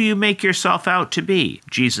 Who do you make yourself out to be?"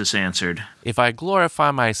 Jesus answered, If I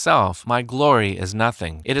glorify myself, my glory is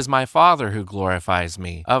nothing. It is my Father who glorifies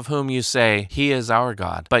me, of whom you say, He is our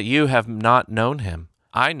God. But you have not known Him.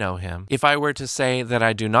 I know Him. If I were to say that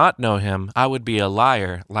I do not know Him, I would be a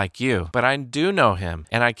liar like you. But I do know Him,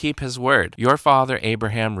 and I keep His word. Your father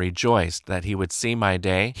Abraham rejoiced that he would see my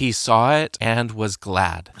day. He saw it and was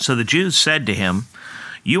glad. So the Jews said to him,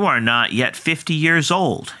 "You are not yet 50 years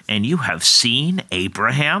old, and you have seen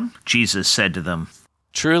Abraham?" Jesus said to them,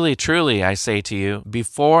 Truly, truly, I say to you,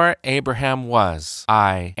 before Abraham was,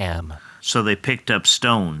 I am. So they picked up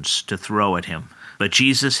stones to throw at him. But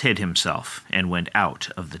Jesus hid himself and went out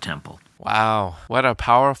of the temple. Wow, what a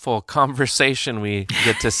powerful conversation we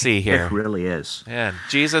get to see here. It really is. Yeah,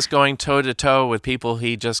 Jesus going toe-to-toe with people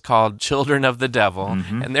he just called children of the devil,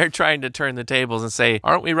 and they're trying to turn the tables and say,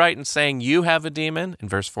 aren't we right in saying you have a demon? In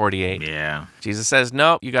verse 48. Yeah. Jesus says,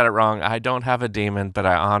 no, you got it wrong. I don't have a demon, but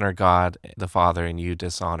I honor God the Father, and you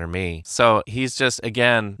dishonor me. So he's just,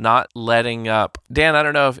 again, not letting up. Dan, I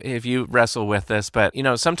don't know if you wrestle with this, but,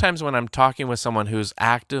 sometimes when I'm talking with someone who's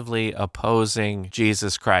actively opposing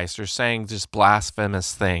Jesus Christ or saying just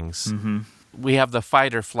blasphemous things, we have the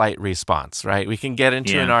fight or flight response, right? We can get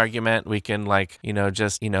into an argument. We can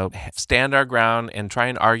stand our ground and try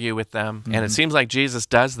and argue with them. And it seems like Jesus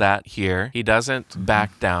does that here. He doesn't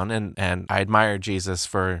back down. And I admire Jesus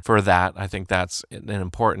for that. I think that's an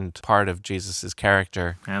important part of Jesus's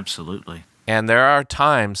character. Absolutely. And there are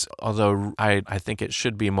times, although I think it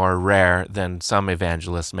should be more rare than some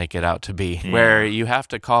evangelists make it out to be, where you have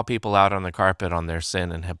to call people out on the carpet on their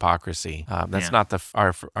sin and hypocrisy. That's not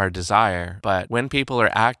our desire. But when people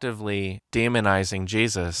are actively demonizing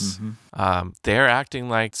Jesus, they're acting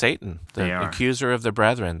like Satan, the accuser of the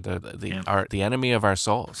brethren, the enemy of our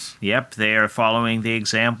souls. Yep, they are following the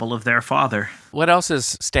example of their father. What else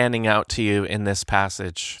is standing out to you in this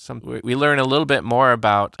passage? We learn a little bit more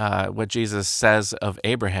about what Jesus says of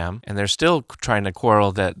Abraham, and they're still trying to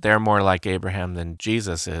quarrel that they're more like Abraham than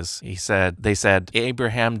Jesus is. They said,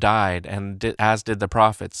 Abraham died, and as did the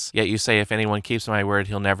prophets. Yet you say, if anyone keeps my word,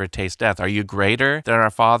 he'll never taste death. Are you greater than our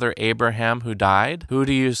father Abraham who died? Who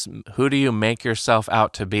do you make yourself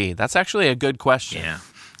out to be? That's actually a good question. Yeah.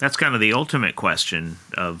 That's kind of the ultimate question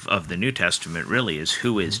of the New Testament, really, is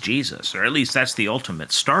who is Jesus? Or at least that's the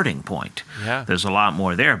ultimate starting point. Yeah. There's a lot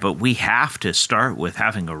more there, but we have to start with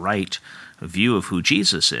having a right view of who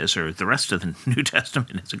Jesus is, or the rest of the New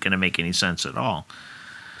Testament isn't going to make any sense at all.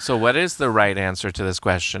 So what is the right answer to this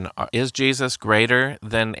question? Is Jesus greater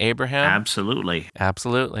than Abraham? Absolutely.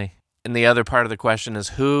 Absolutely. And the other part of the question is,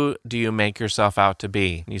 who do you make yourself out to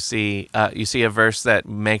be? You see a verse that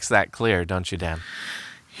makes that clear, don't you, Dan?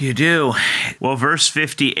 You do. Well, verse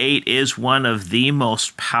 58 is one of the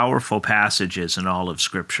most powerful passages in all of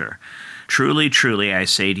Scripture. Truly, truly, I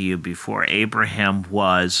say to you, before Abraham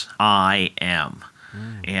was, I am.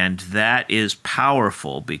 And that is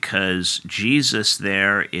powerful because Jesus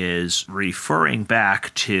there is referring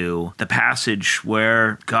back to the passage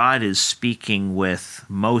where God is speaking with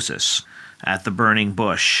Moses at the burning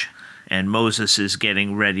bush. And Moses is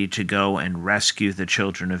getting ready to go and rescue the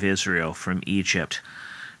children of Israel from Egypt.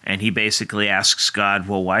 And he basically asks God,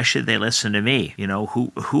 well, why should they listen to me?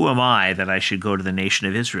 Who am I that I should go to the nation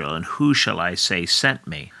of Israel? And who shall I say sent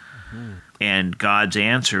me? And God's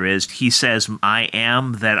answer is, he says, I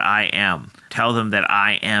am that I am. Tell them that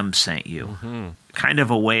I am sent you. Kind of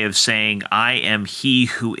a way of saying, I am he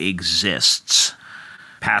who exists,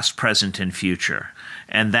 past, present, and future.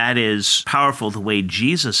 And that is powerful the way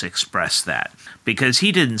Jesus expressed that. Because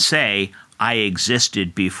he didn't say, I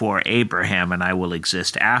existed before Abraham and I will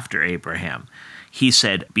exist after Abraham. He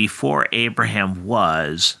said, before Abraham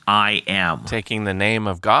was, I am. Taking the name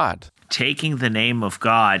of God. Taking the name of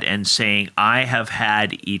God and saying, I have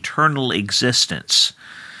had eternal existence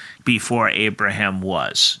before Abraham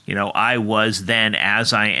was. I was then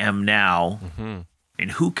as I am now.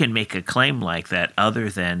 And who can make a claim like that other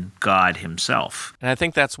than God himself? And I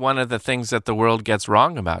think that's one of the things that the world gets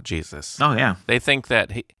wrong about Jesus. Oh, yeah. They think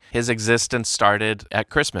that his existence started at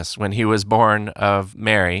Christmas when he was born of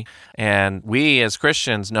Mary. And we as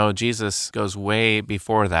Christians know Jesus goes way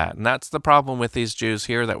before that. And that's the problem with these Jews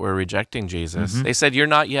here that were rejecting Jesus. They said, you're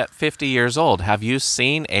not yet 50 years old. Have you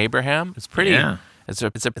seen Abraham? It's pretty... Yeah.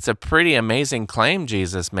 It's a pretty amazing claim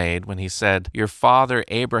Jesus made when he said, your father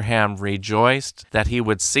Abraham rejoiced that he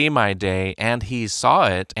would see my day, and he saw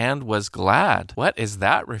it and was glad. What is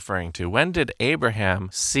that referring to? When did Abraham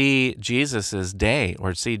see Jesus's day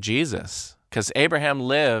or see Jesus? Because Abraham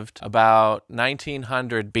lived about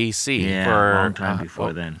 1900 BC for a long time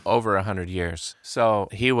before then. Over 100 years. So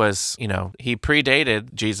he was, he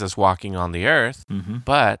predated Jesus walking on the earth.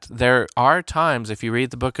 But there are times, if you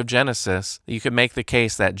read the book of Genesis, you could make the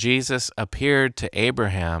case that Jesus appeared to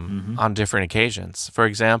Abraham on different occasions. For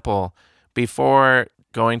example, before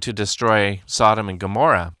going to destroy Sodom and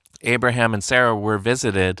Gomorrah, Abraham and Sarah were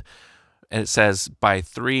visited it says by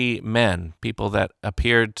 3 men, people that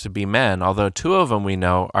appeared to be men, although 2 of them we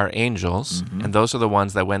know are angels, and those are the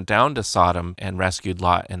ones that went down to Sodom and rescued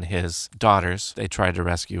Lot and his daughters. They tried to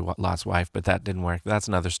rescue Lot's wife, but that didn't work. That's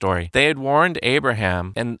another story. They had warned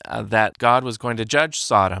Abraham and that God was going to judge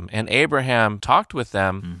Sodom, and Abraham talked with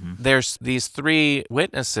them. There's these 3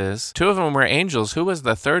 witnesses. 2 of them were angels. Who was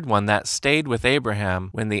the third one that stayed with Abraham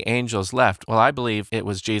when the angels left? Well, I believe it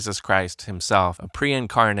was Jesus Christ himself, a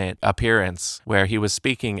pre-incarnate appearance where he was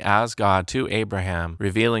speaking as God to Abraham,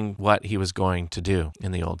 revealing what he was going to do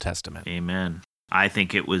in the Old Testament. Amen. I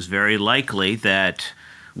think it was very likely that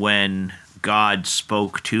when God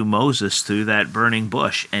spoke to Moses through that burning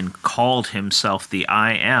bush and called himself the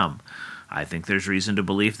I Am, I think there's reason to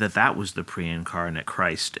believe that that was the pre-incarnate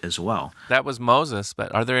Christ as well. That was Moses, but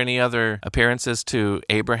are there any other appearances to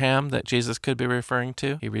Abraham that Jesus could be referring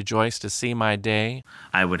to? He rejoiced to see my day.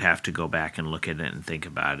 I would have to go back and look at it and think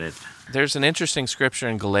about it. There's an interesting scripture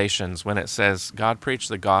in Galatians when it says God preached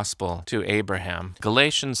the gospel to Abraham.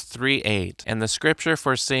 Galatians 3:8, and the scripture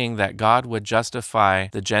foreseeing that God would justify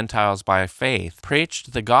the Gentiles by faith,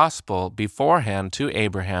 preached the gospel beforehand to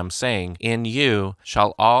Abraham, saying, in you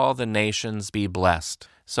shall all the nations be blessed.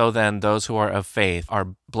 So then those who are of faith are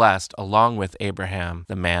blessed along with Abraham,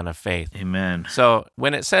 the man of faith. Amen. So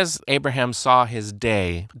when it says Abraham saw his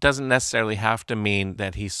day, it doesn't necessarily have to mean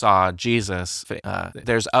that he saw Jesus.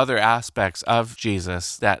 There's other aspects of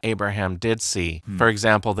Jesus that Abraham did see. For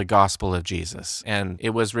example, the gospel of Jesus. And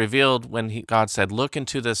it was revealed when God said, look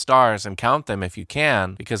into the stars and count them if you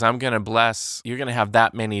can, because I'm going to bless, you're going to have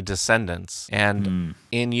that many descendants. And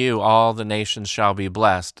in you, all the nations shall be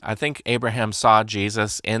blessed. I think Abraham saw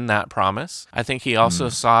Jesus in that promise. I think he also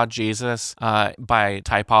saw Jesus by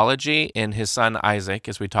typology in his son Isaac,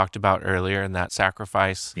 as we talked about earlier, in that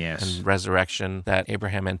sacrifice and resurrection that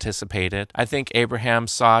Abraham anticipated. I think Abraham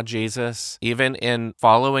saw Jesus even in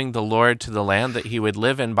following the Lord to the land that he would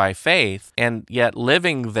live in by faith, and yet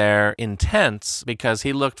living there in tents because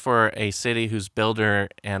he looked for a city whose builder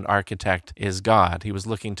and architect is God. He was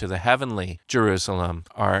looking to the heavenly Jerusalem,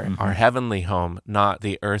 our heavenly home, not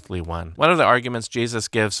the earthly one. One of the arguments Jesus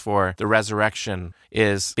gives for the resurrection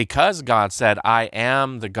is because God said, I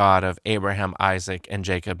am the God of Abraham, Isaac, and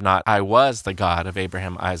Jacob, not I was the God of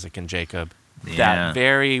Abraham, Isaac, and Jacob. That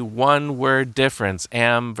very one-word difference,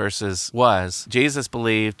 am versus was, Jesus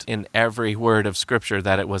believed in every word of Scripture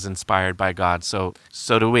that it was inspired by God. So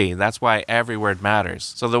do we. That's why every word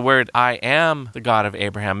matters. So the word, I am the God of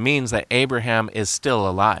Abraham, means that Abraham is still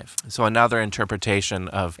alive. So another interpretation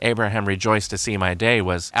of Abraham rejoiced to see my day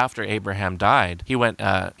was after Abraham died, he went.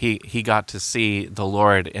 He got to see the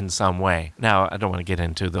Lord in some way. Now, I don't want to get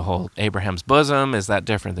into the whole Abraham's bosom. Is that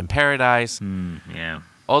different than paradise?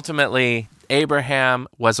 Ultimately, Abraham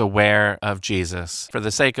was aware of Jesus. For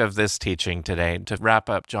the sake of this teaching today, to wrap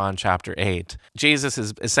up John chapter 8, Jesus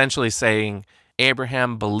is essentially saying,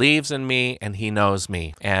 Abraham believes in me and he knows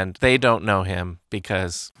me. And they don't know him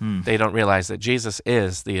because they don't realize that Jesus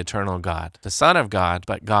is the eternal God, the Son of God,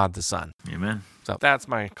 but God the Son. Amen. So that's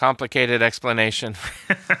my complicated explanation.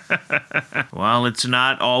 Well, it's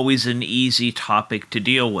not always an easy topic to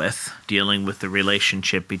dealing with the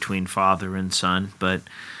relationship between Father and Son, but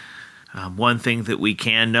one thing that we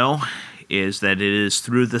can know is that it is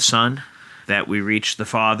through the Son that we reach the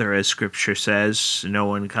Father, as Scripture says. No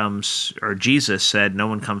one comes, or Jesus said, no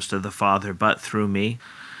one comes to the Father but through me,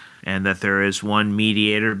 and that there is one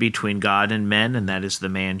mediator between God and men, and that is the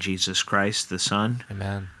man Jesus Christ, the Son.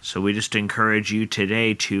 Amen. So we just encourage you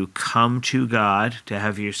today to come to God, to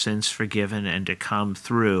have your sins forgiven, and to come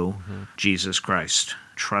through Jesus Christ.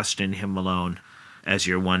 Trust in Him alone as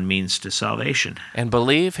your one means to salvation. And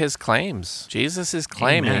believe his claims. Jesus is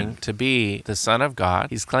claiming to be the Son of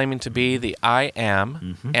God. He's claiming to be the I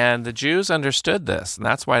am. And the Jews understood this. And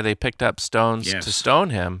that's why they picked up stones to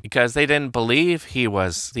stone him, because they didn't believe he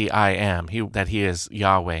was the I am, that he is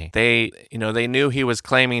Yahweh. They knew he was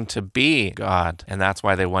claiming to be God, and that's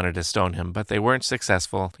why they wanted to stone him. But they weren't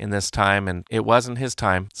successful in this time, and it wasn't his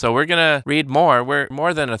time. So we're going to read more. We're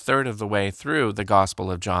more than a third of the way through the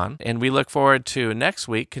Gospel of John, and we look forward to next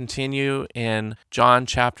week continue in John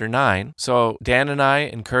chapter 9. So Dan and I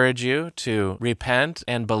encourage you to repent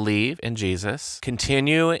and believe in Jesus,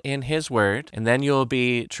 continue in his word, and then you'll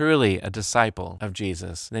be truly a disciple of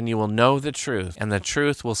Jesus. Then you will know the truth, and the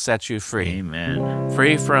truth will set you free. Amen.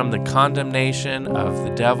 Free from the condemnation of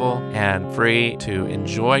the devil, and free to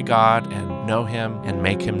enjoy God and know him and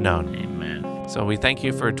make him known. Amen. So we thank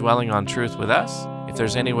you for dwelling on truth with us. If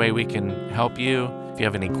there's any way we can help you If you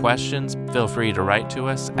have any questions, feel free to write to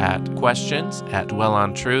us at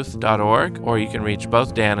questions@dwellontruth.org, or you can reach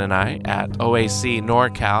both Dan and I at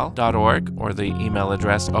oacnorcal.org or the email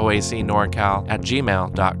address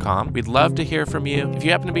oacnorcal@gmail.com. We'd love to hear from you. If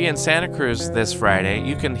you happen to be in Santa Cruz this Friday,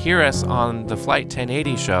 you can hear us on the Flight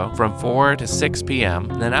 1080 show from 4 to 6 p.m.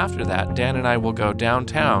 And then after that, Dan and I will go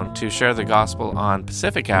downtown to share the gospel on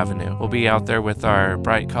Pacific Avenue. We'll be out there with our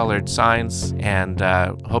bright colored signs and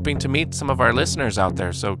hoping to meet some of our listeners out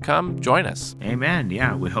there. So come join us. Amen.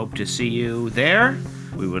 Yeah, we hope to see you there.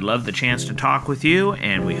 We would love the chance to talk with you,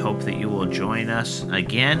 and we hope that you will join us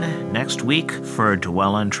again next week for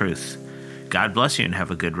Dwell on Truth. God bless you and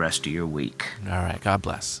have a good rest of your week. All right. God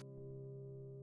bless.